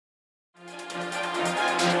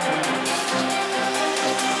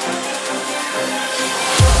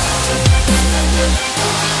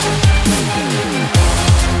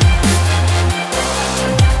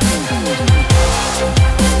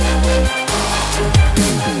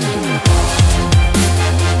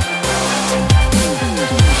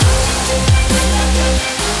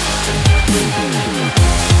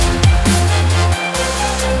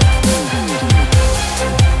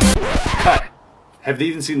they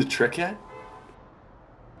even seen the trick yet?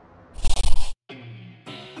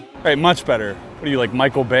 All right, much better. What are you, like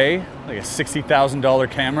Michael Bay? Like a $60,000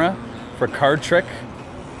 camera for a card trick?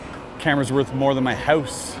 Camera's worth more than my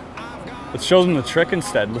house. Let's show them the trick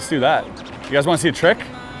instead. Let's do that. You guys want to see a trick?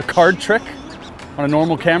 A card trick on a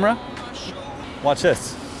normal camera? Watch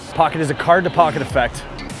this. Pocket is a card to pocket effect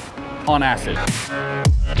on acid.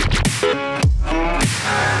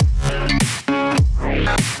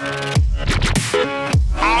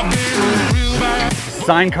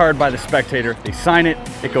 Sign card by the spectator. They sign it,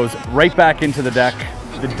 it goes right back into the deck.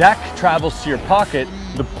 The deck travels to your pocket,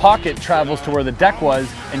 the pocket travels to where the deck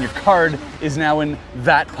was, and your card is now in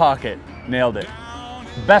that pocket. Nailed it.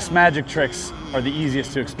 Best magic tricks are the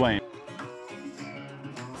easiest to explain.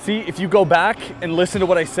 See, if you go back and listen to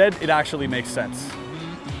what I said, it actually makes sense.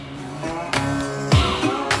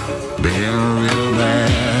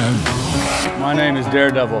 My name is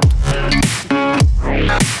Daredevil.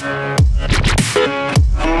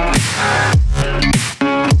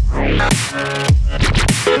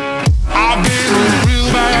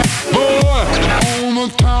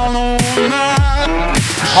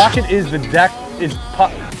 Pocket is the deck, is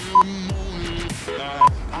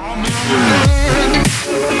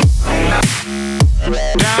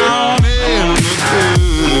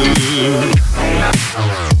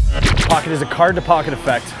Pocket is a card to pocket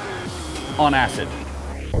effect on acid.